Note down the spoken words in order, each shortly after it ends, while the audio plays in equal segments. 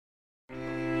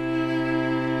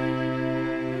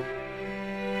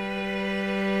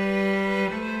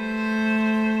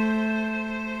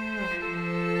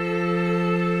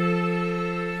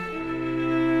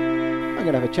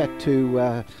going to have a chat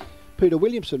to Peter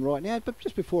Williamson right now, but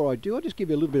just before I do, I'll just give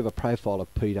you a little bit of a profile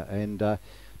of Peter. And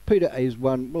Peter is he's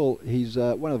one of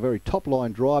the very top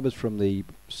line drivers from the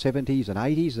 70s and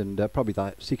 80s and probably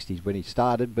the 60s when he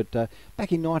started. But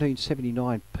back in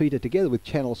 1979, Peter, together with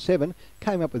Channel 7,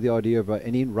 came up with the idea of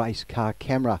an in-race car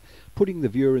camera, putting the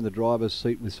viewer in the driver's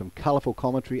seat with some colourful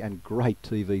commentary and great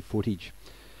TV footage.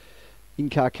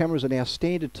 In-car cameras are now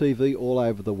standard TV all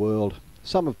over the world.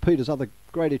 Some of Peter's other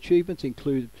great achievements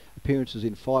include appearances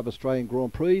in 5 Australian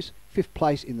Grand Prix, 5th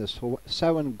place in the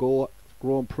Selangor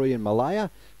Grand Prix in Malaya,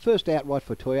 first outright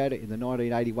for Toyota in the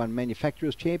 1981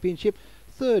 Manufacturers Championship,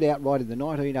 third outright in the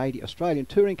 1980 Australian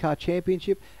Touring Car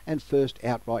Championship, and first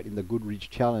outright in the Goodrich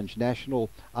Challenge National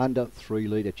Under 3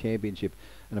 Litre Championship.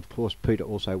 And of course, Peter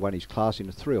also won his class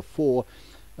in 3 or 4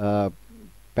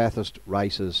 Bathurst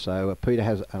races. So Peter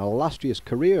has an illustrious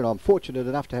career, and I'm fortunate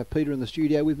enough to have Peter in the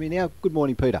studio with me now. Good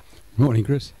morning, Peter. Morning,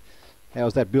 Chris.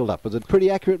 How's that build-up? Was it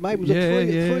pretty accurate, mate? Was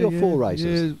it three or four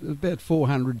races? Yeah, about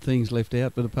 400 things left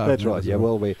out, but apart That's from right, yeah,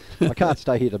 well, I can't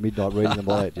stay here till midnight reading them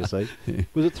all out, you see. Yeah.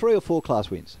 Was it 3 or 4 class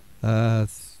wins? 4.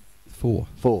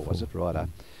 Four, was it? Righto.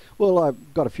 Well,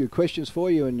 I've got a few questions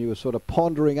for you, and you were sort of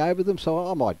pondering over them,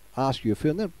 so I might ask you a few,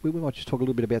 and then we might just talk a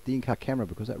little bit about the in-car camera,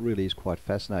 because that really is quite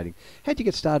fascinating. How'd you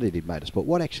get started in motorsport?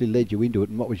 What actually led you into it,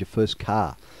 and what was your first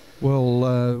car?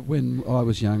 Well, when I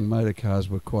was young, motor cars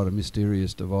were quite a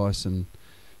mysterious device, and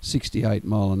 68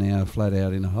 mile an hour flat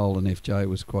out in a Holden FJ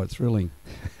was quite thrilling.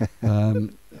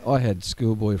 I had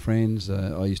schoolboy friends.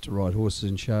 I used to ride horses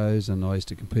in shows, and I used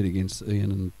to compete against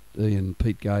Ian,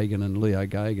 Pete Gagan and Leo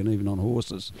Gagan, even on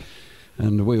horses.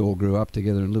 And we all grew up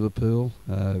together in Liverpool.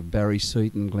 Barry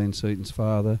Seaton, Glenn Seaton's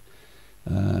father.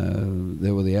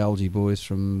 There were the Algie boys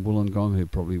from Wollongong, who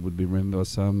probably would be remembered by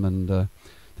some. And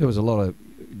there was a lot of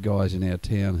guys in our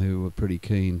town who were pretty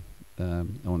keen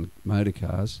on motor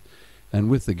cars. And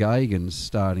with the Gagans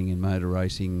starting in motor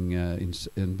racing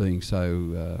and being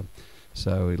so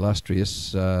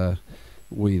illustrious,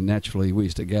 we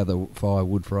used to gather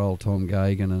firewood for old Tom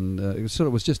Gagan, and it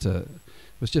was just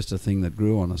a thing that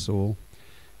grew on us all,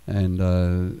 and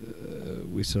it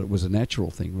was a natural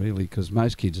thing really, because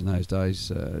most kids in those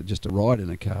days just to ride in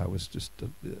a car was just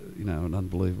an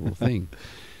unbelievable thing.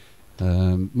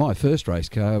 My first race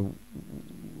car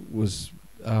was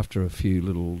after a few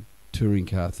little touring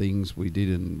car things we did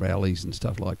in rallies and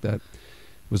stuff like that. It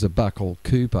was a Buckle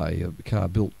coupe, a car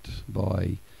built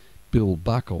by Bill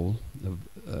Buckle,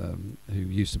 who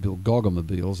used to build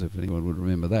Goggomobiles, if anyone would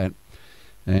remember that.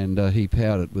 And he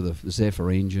powered it with a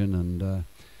Zephyr engine, and it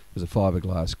was a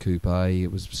fiberglass coupe.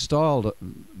 It was styled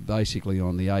basically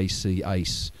on the AC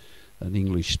Ace, an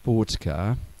English sports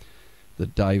car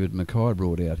that David Mackay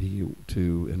brought out here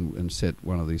and set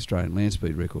one of the Australian land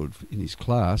speed record in his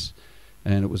class.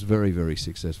 And it was a very, very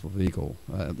successful vehicle.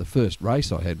 The first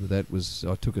race I had with that was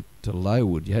I took it to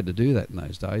Lowood. You had to do that in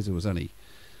those days. There was only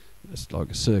like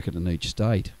a circuit in each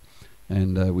state.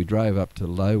 And we drove up to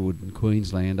Lowood in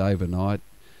Queensland overnight.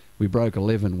 We broke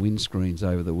 11 windscreens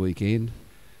over the weekend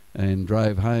and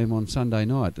drove home on Sunday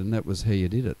night, and that was how you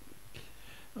did it.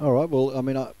 All right. Well, I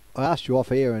mean, I asked you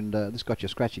off air, and this got you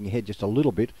scratching your head just a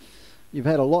little bit. You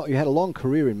had a long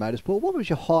career in motorsport.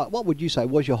 What would you say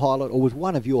was your highlight, or was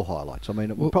one of your highlights? I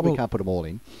mean, we probably can't put them all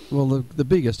in. Well, the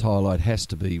biggest highlight has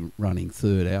to be running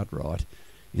third outright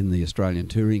in the Australian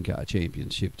Touring Car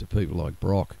Championship to people like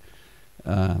Brock,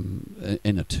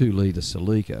 in a 2-litre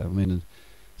Celica. I mean,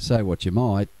 say what you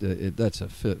might, that's a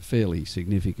fairly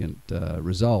significant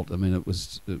result. I mean, it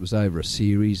was over a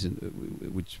series,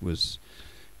 which was,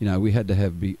 we had to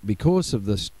have, because of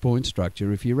the point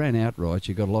structure, if you ran outright,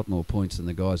 you got a lot more points than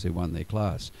the guys who won their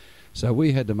class. So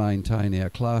we had to maintain our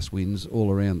class wins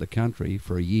all around the country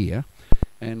for a year,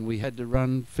 and we had to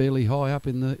run fairly high up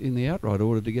in the outright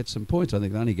order to get some points. I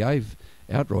think they only gave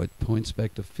outright points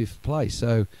back to 5th place.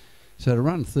 So to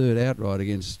run third outright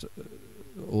against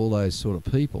all those sort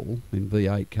of people in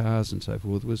V8 cars and so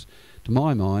forth was, to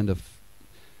my mind, a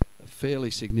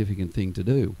fairly significant thing to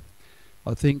do.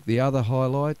 I think the other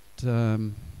highlight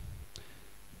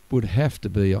would have to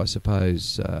be, I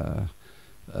suppose,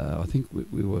 I think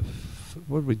we were,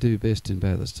 what did we do best in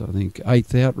Bathurst? I think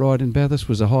 8th outright in Bathurst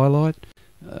was a highlight.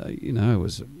 It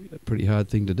was a pretty hard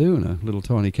thing to do in a little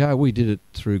tiny car. We did it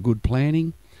through good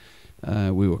planning.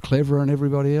 We were cleverer than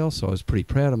everybody else. I was pretty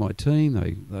proud of my team.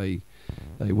 They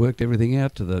worked everything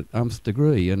out to the nth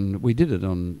degree, and we did it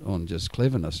on just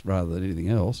cleverness rather than anything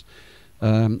else.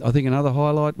 I think another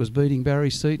highlight was beating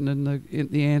Barry Seaton in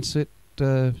the Ansett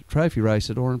trophy race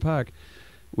at Oran Park.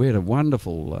 We had a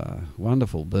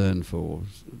wonderful burn for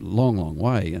a long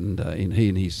way, and he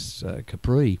and his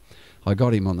Capri I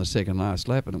got him on the second last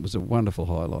lap, and it was a wonderful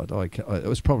highlight. It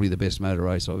was probably the best motor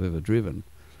race I've ever driven.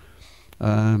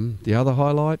 The other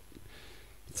highlight,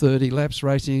 30 laps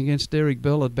racing against Derek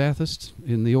Bell at Bathurst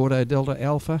in the Auto Delta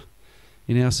Alpha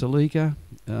in our Celica.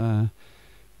 I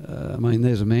mean,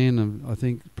 there's a man, I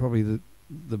think probably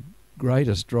the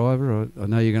greatest driver. I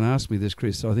know you're going to ask me this,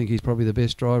 Chris. I think he's probably the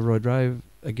best driver I drove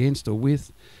against or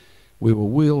with. We were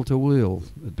wheel to wheel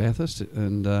at Bathurst,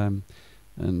 and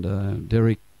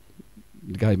Derek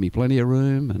gave me plenty of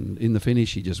room, and in the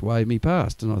finish he just waved me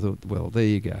past, and I thought, well, there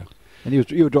you go. And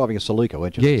you were driving a Celica,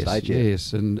 weren't you? Yes,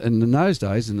 yes. And in those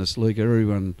days in the Celica,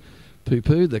 everyone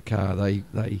poo-pooed the car. They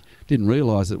didn't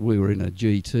realise that we were in a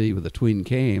GT with a twin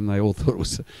cam. They all thought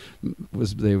it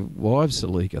was their wives'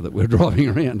 Celica that we were driving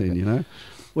around in, you know.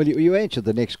 Well, you answered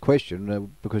the next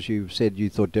question because you said you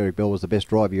thought Derek Bell was the best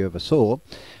driver you ever saw.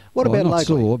 What about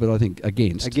locally? Not saw, but I think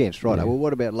against. Against, right. Yeah. Well,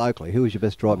 what about locally? Who was your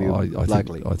best driver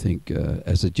locally? I think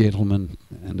as a gentleman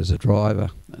and as a driver,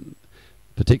 and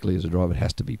particularly as a driver, it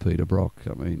has to be Peter Brock.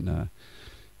 I mean,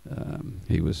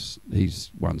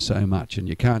 he's won so much, and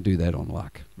you can't do that on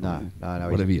luck. No.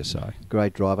 Whatever you say.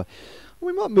 Great driver.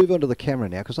 We might move on to the camera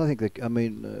now, because I think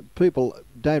that, people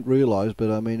don't realise, but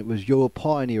I mean, it was your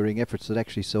pioneering efforts that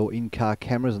actually saw in-car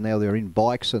cameras, and now they're in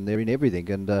bikes and they're in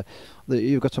everything. And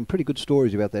you've got some pretty good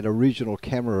stories about that original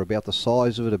camera, about the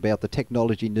size of it, about the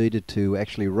technology needed to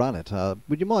actually run it.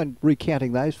 Would you mind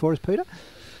recounting those for us, Peter?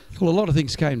 Well, a lot of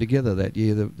things came together that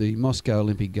year. The Moscow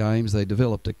Olympic Games, they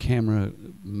developed a camera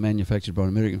manufactured by an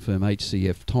American firm,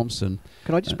 HCF Thompson.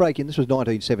 Can I just break in? This was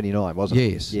 1979, wasn't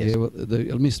it? Yes. Yeah, well,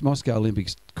 the Moscow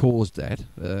Olympics caused that.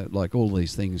 Like all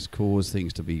these things cause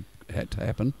things had to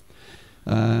happen.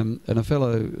 And a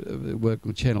fellow who worked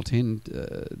with Channel 10,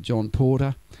 John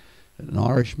Porter, an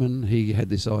Irishman, he had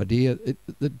this idea.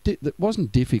 It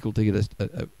wasn't difficult to get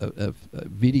a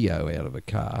video out of a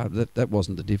car. That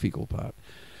wasn't the difficult part.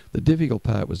 The difficult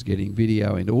part was getting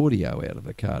video and audio out of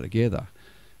a car together,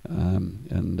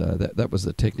 and that was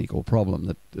the technical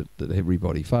problem that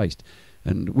everybody faced.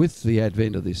 And with the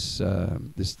advent of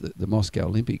the Moscow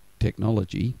Olympic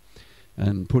technology,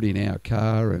 and put in our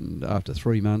car, and after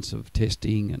 3 months of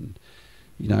testing, and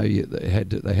you know, they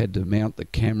had to mount the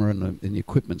camera and the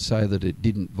equipment so that it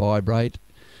didn't vibrate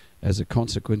as a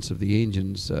consequence of the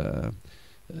engine's.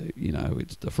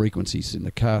 It's the frequencies in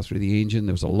the car through the engine.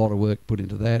 There was a lot of work put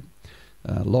into that.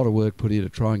 A lot of work put in to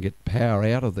try and get power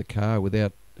out of the car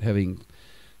without having,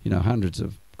 hundreds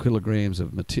of kilograms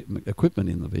of equipment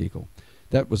in the vehicle.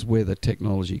 That was where the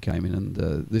technology came in, and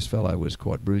this fellow was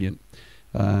quite brilliant.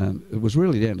 It was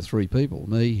really down to three people: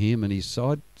 me, him, and his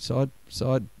side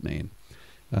man,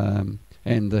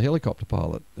 and the helicopter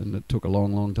pilot. And it took a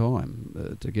long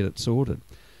time to get it sorted.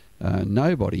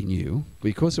 Nobody knew,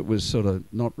 because it was sort of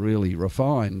not really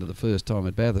refined the first time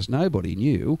at Bathurst, nobody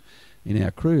knew in our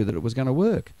crew that it was going to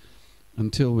work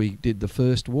until we did the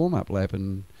first warm-up lap,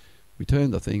 and we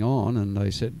turned the thing on, and they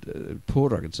said,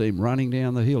 Porter, I could see him running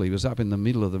down the hill. He was up in the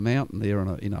middle of the mountain there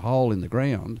in a hole in the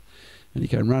ground, and he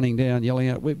came running down yelling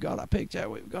out, we've got a picture,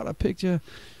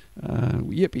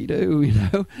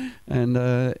 yippee-doo, And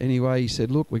anyway, he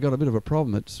said, look, we've got a bit of a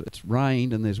problem. It's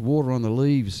rained and there's water on the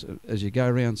leaves as you go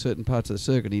around certain parts of the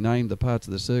circuit. He named the parts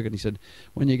of the circuit. He said,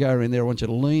 when you go around there, I want you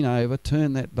to lean over,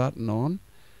 turn that button on,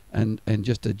 and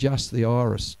just adjust the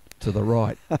iris to the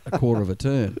right a quarter of a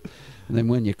turn. And then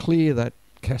when you clear that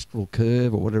Castrol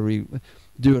curve or whatever,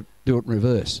 do it in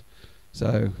reverse.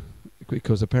 So,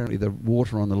 because apparently the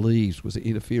water on the leaves was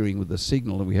interfering with the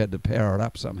signal, and we had to power it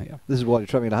up somehow. This is why you're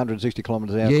travelling at 160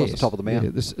 kilometres an hour across the top of the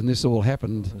mountain. Yeah, this all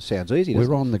happened. Sounds easy.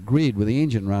 We're on the grid with the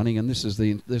engine running, and this is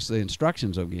the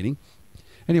instructions I'm getting.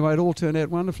 Anyway, it all turned out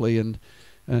wonderfully, and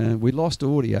we lost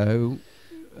audio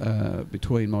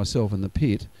between myself and the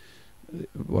pit,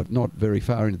 not very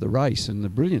far into the race. And the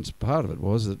brilliance part of it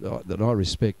was that I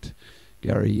respect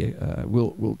Gary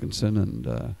Wilkinson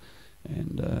and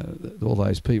all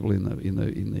those people in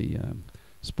the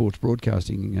sports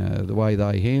broadcasting, the way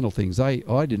they handle things.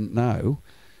 I didn't know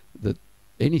that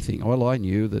anything. All I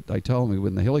knew that they told me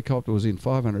when the helicopter was in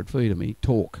 500 feet of me,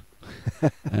 talk.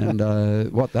 And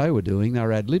what they were doing, they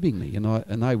were ad-libbing me,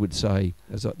 and they would say,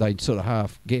 they'd sort of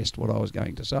half guessed what I was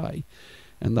going to say,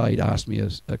 and they'd ask me a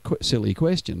silly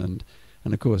question,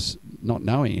 and of course, not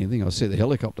knowing anything, I'd see the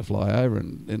helicopter fly over,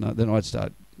 and then I'd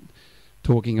start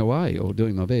talking away or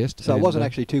doing my best. So it wasn't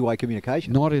actually two-way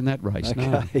communication? Not in that race,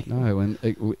 okay. No. And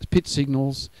pit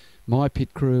signals, my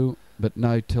pit crew, but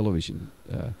no television.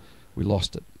 We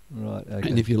lost it. Right, okay.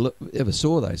 And if you ever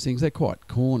saw those things, they're quite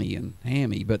corny and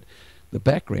hammy, but the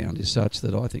background is such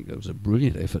that I think it was a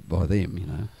brilliant effort by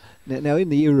them, Now in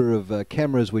the era of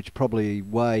cameras which probably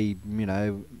weigh,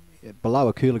 below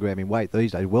a kilogram in weight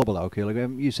these days, well below a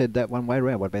kilogram. You said that one way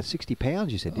around, what, about 60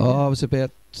 pounds, you said, didn't you? I was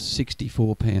about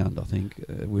 64 pound, I think.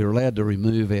 We were allowed to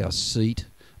remove our seat,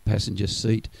 passenger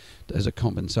seat, as a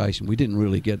compensation. We didn't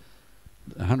really get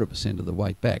 100% of the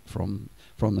weight back from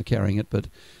the carrying it, but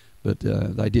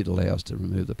they did allow us to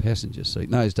remove the passenger seat.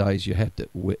 In those days, you had to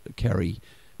carry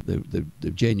the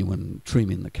genuine trim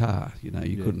in the car. You know,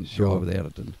 you couldn't drive without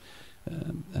it, and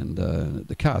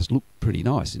the cars looked pretty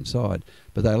nice inside,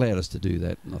 but they allowed us to do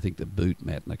that, and I think the boot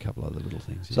mat and a couple other little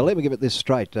things. So let me get this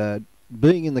straight.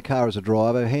 Being in the car as a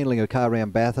driver, handling a car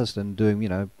around Bathurst and doing,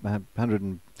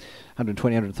 120,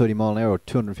 130 mile an hour, or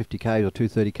 250 k's or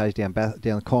 230 k's down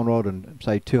the Conrod, and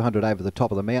say 200 over the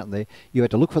top of the mountain there, you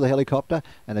had to look for the helicopter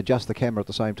and adjust the camera at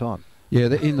the same time. Yeah,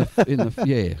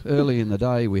 early in the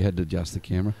day we had to adjust the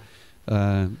camera.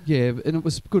 And it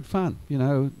was good fun. You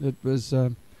know, it was.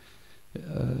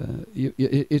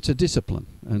 It's a discipline,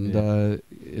 and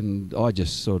I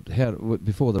just thought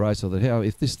before the race, I thought,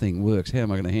 if this thing works, how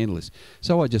am I going to handle this?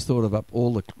 So I just thought of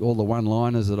all the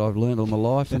one-liners that I've learned all my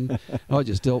life, and I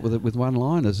just dealt with it with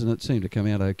one-liners, and it seemed to come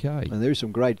out okay. And there's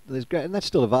great, and that's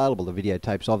still available, the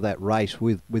videotapes of that race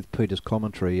with Peter's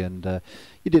commentary, and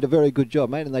you did a very good job,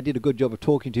 mate, and they did a good job of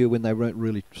talking to you when they weren't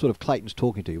really sort of Clayton's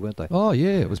talking to you, weren't they? Oh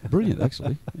yeah, it was brilliant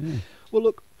actually. Yeah. Well,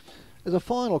 look. As a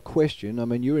final question, I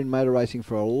mean, you're in motor racing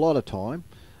for a lot of time.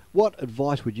 What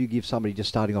advice would you give somebody just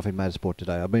starting off in motorsport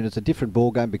today? I mean, it's a different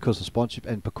ballgame because of sponsorship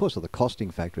and because of the costing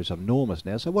factor is enormous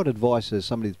now. So what advice, as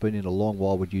somebody that's been in a long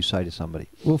while, would you say to somebody?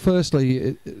 Well,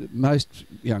 firstly, most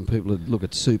young people look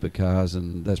at supercars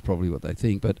and that's probably what they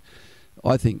think. But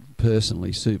I think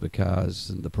personally supercars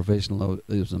and the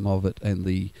professionalism of it and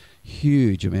the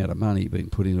huge amount of money being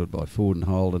put into it by Ford and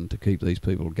Holden to keep these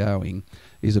people going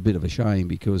is a bit of a shame,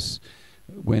 because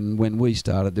when we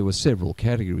started there were several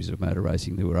categories of motor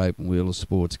racing. There were open wheelers,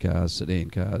 sports cars, sedan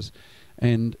cars,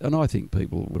 and I think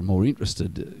people were more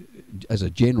interested as a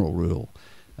general rule.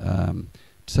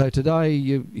 So today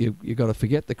you've got to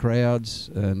forget the crowds,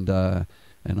 and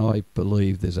I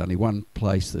believe there's only one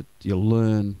place that you'll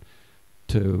learn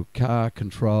to car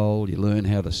control, you learn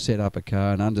how to set up a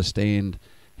car and understand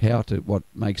what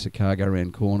makes a car go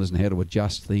around corners and how to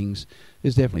adjust things.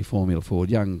 There's definitely Formula Ford.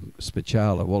 Young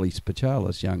Spicciala, Wally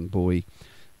Spicciala's young boy,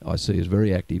 I see is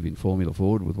very active in Formula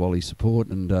Ford with Wally's support,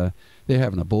 and they're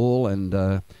having a ball,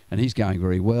 and he's going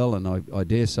very well, and I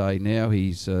dare say now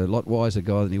he's a lot wiser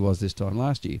guy than he was this time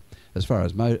last year as far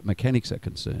as mechanics are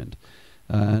concerned.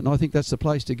 And I think that's the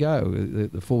place to go.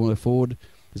 The Formula Ford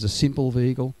is a simple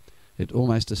vehicle. It's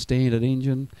almost a standard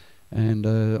engine, and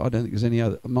I don't think there's any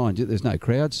other. Mind you, there's no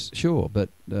crowds, sure, but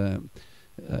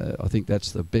I think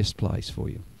that's the best place for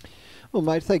you. Well,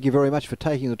 mate, thank you very much for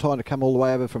taking the time to come all the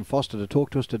way over from Foster to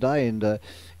talk to us today, and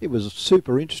it was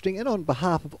super interesting. And on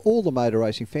behalf of all the motor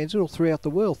racing fans all throughout the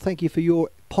world, thank you for your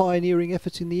pioneering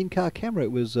efforts in the in-car camera.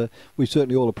 It was we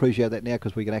certainly all appreciate that now,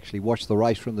 because we can actually watch the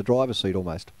race from the driver's seat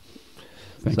almost.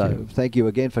 Thank you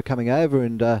again for coming over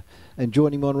and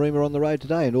joining Monrima on the road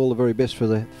today, and all the very best for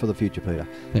the future, Peter.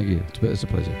 Thank you. It's a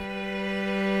pleasure.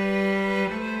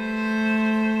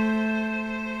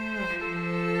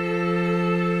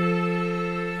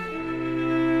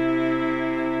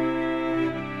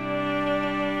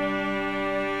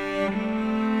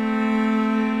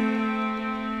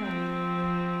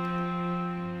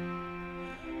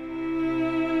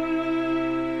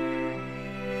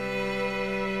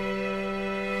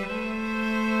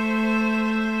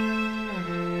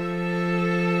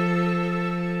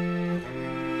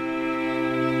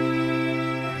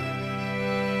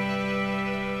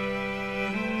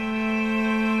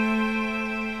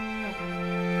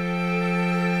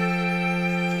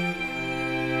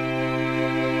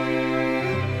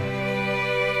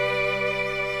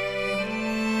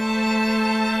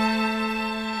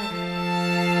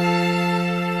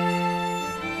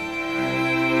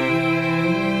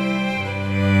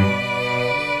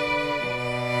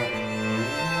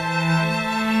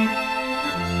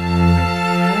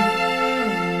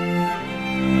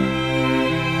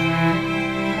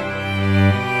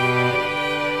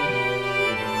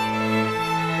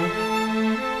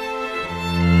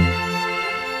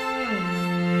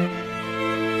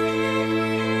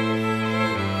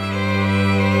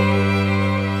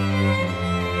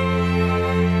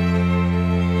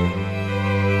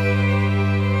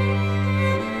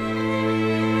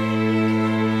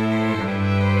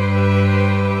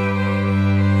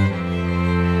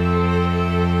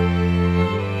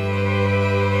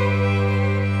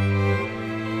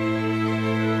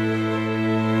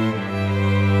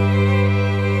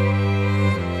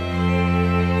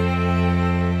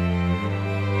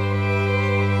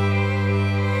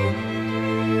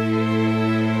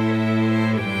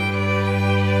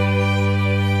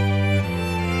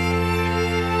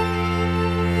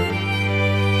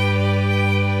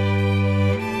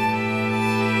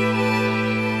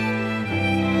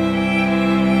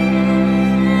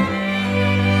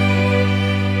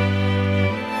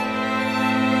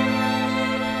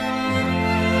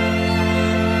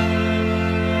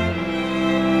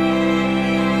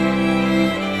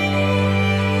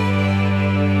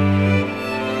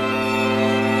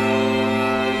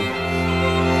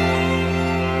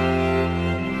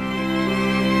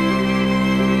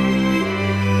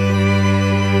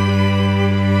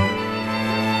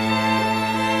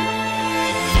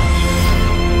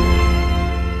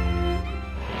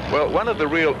 the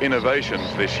real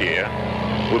innovations this year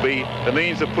will be the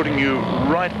means of putting you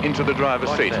right into the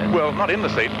driver's seat. Well, not in the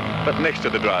seat, but next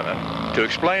to the driver. To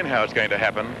explain how it's going to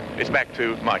happen, it's back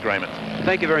to Mike Raymond.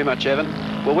 Thank you very much, Evan.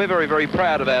 Well, we're very, very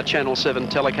proud of our Channel 7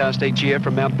 telecast each year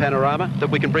from Mount Panorama, that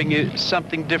we can bring you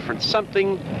something different,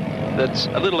 something that's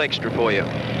a little extra for you.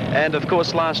 And of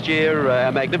course, last year,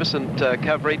 our magnificent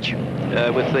coverage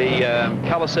with the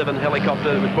Colour 7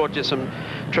 helicopter, which brought you some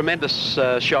tremendous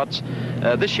shots.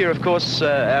 This year, of course,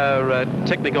 our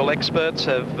technical experts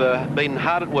have been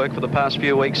hard at work for the past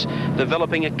few weeks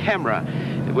developing a camera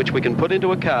which we can put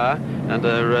into a car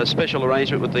under a special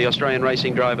arrangement with the Australian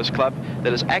Racing Drivers Club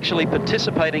that is actually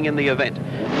participating in the event.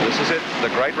 This is it, the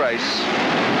great race.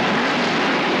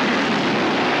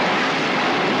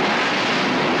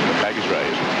 The flag is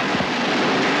raised.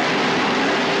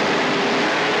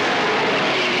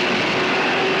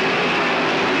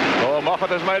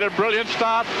 Moffat has made a brilliant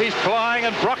start. He's flying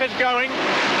and Brock is going.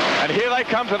 And here they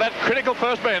come to that critical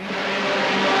first bend.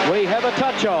 We have a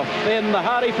touch-off in the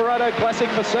Hardy Ferrado Classic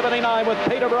for 79 with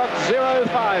Peter Brock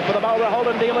 05 for the Marlborough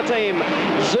Holden dealer team.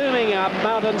 Zooming up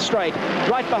Mountain Straight.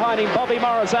 Right behind him, Bobby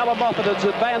Morris. Alan Moffat has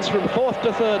advanced from 4th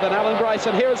to 3rd, and Alan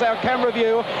Bryson. Here is our camera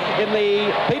view in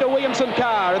the Peter Williamson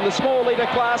car in the small litre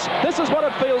class. This is what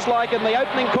it feels like in the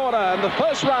opening corner and the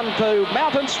first run to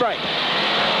Mountain Straight.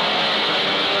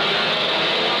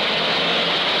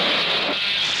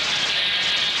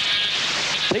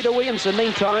 Peter Williamson,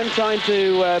 meantime, trying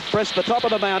to press the top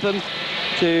of the mountain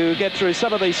to get through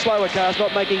some of these slower cars,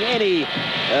 not making any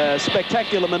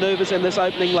spectacular manoeuvres in this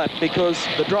opening lap, because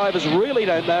the drivers really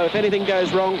don't know, if anything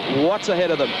goes wrong, what's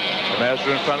ahead of them. The Mazda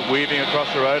in front, weaving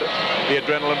across the road, the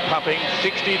adrenaline pumping,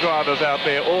 60 drivers out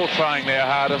there, all trying their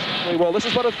hardest. Well, this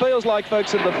is what it feels like,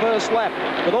 folks, in the first lap,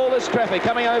 with all this traffic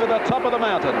coming over the top of the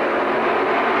mountain.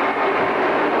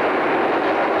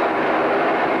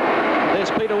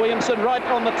 There's Peter Williamson right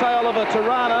on the tail of a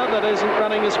Torana that isn't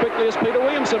running as quickly as Peter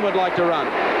Williamson would like to run.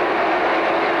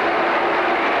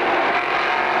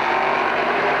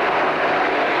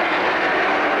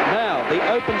 Now, the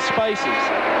open spaces,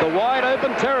 the wide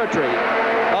open territory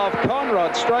of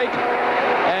Conrod Straight,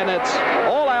 and it's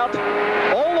all out,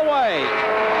 all the way.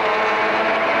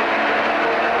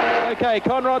 Okay,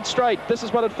 Conrod Straight, this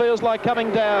is what it feels like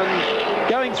coming down,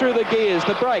 going through the gears,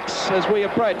 the brakes as we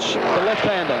approach the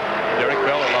left-hander. Derek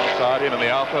Bell alongside him in the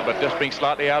Alpha, but just being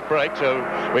slightly outbraked. So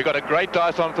we've got a great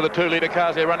dice on for the 2-litre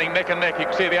cars. They're running neck and neck. You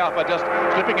can see the Alpha just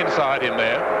slipping inside him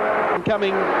there.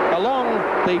 Coming along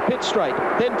the pit straight,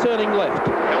 then turning left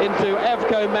into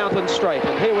Avco Mountain Straight.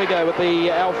 And here we go with the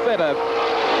Alfetta.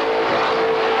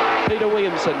 Peter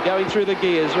Williamson going through the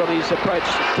gears on his approach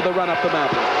to the run up the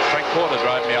mountain. Frank Porter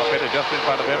driving the Alfetta just in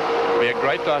front of him. It'll be a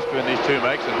great dice between these two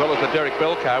makes, as well as the Derek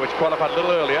Bell car, which qualified a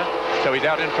little earlier. So he's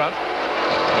out in front.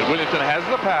 But Williamson has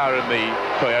the power in the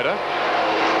Toyota.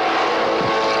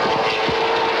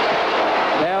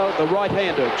 Now the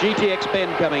right-hander, GTX Ben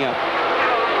coming up.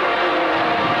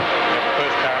 The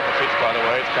first car in the pits, by the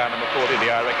way, it's car number 40,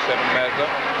 the RX7 Mazda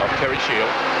of Terry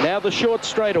Shield. Now the short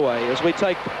straightaway as we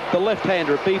take the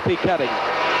left-hander at BP Cutting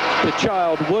to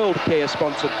Child World Care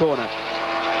sponsored corner.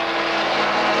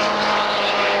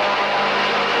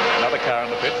 Another car in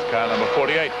the pits, car number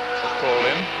 48. Let's call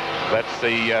in. That's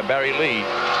the Barry Lee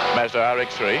Mazda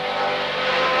RX3.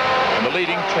 And the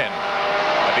leading 10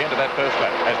 at the end of that first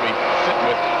lap, as we sit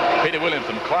with Peter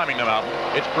Williamson climbing the mountain.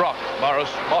 It's Brock,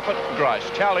 Morris, Moffat, Grice,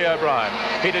 Charlie O'Brien,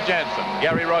 Peter Jansen,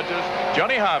 Gary Rogers,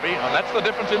 Johnny Harvey, and that's the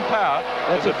difference in power.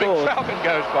 That's as the big Falcon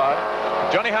goes by.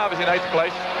 Johnny Harvey's in 8th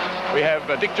place. We have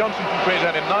Dick Johnson from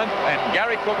Queensland in 9th and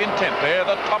Gary Cook in 10th. They're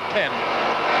the top 10.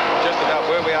 Just about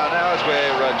where we are now is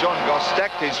where John Goss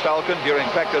stacked his Falcon during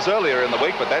practice earlier in the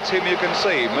week, but that's him you can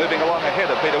see moving along ahead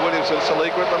of Peter Williamson's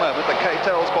Celica at the moment. The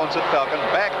K-Tel-sponsored Falcon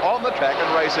back on the track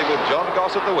and racing with John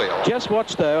Goss at the wheel. Just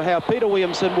watch, though, how Peter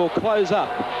Williamson will close up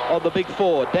on the big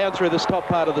four down through this top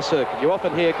part of the circuit. You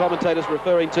often hear commentators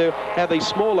referring to how these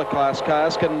smaller class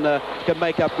cars can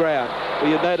make up ground. Well,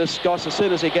 you notice Goss, as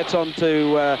soon as he gets on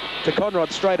to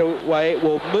Conrod straight away,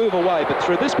 will move away. But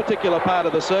through this particular part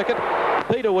of the circuit,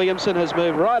 Peter Williamson has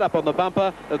moved right up on the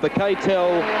bumper of the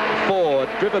K-Tel Ford,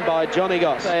 driven by Johnny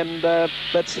Goss. And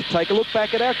let's take a look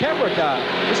back at our camera car.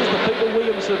 This is the Peter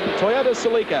Williamson Toyota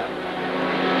Celica.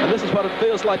 And this is what it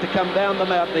feels like to come down the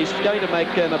mountain. He's going to make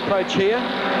an approach here.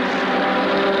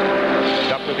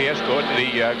 Up with the Escort,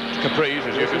 the Capris,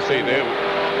 as you can see there,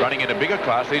 running in a bigger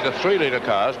class. These are 3-litre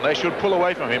cars, and they should pull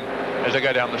away from him as they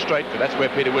go down the straight, but that's where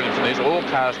Peter Williamson is. All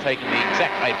cars taking the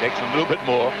exact apex and a little bit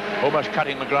more, almost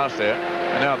cutting the grass there.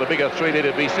 And now the bigger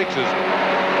 3-litre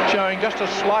V6s showing just a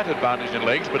slight advantage in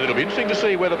legs, but it'll be interesting to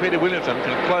see whether Peter Williamson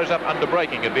can close up under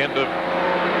braking at the end of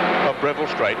Breville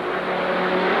Straight.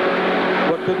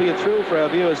 What could be a thrill for our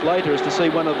viewers later is to see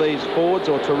one of these Fords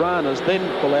or Toranas then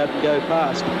pull out and go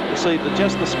past, to see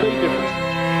just the speed difference.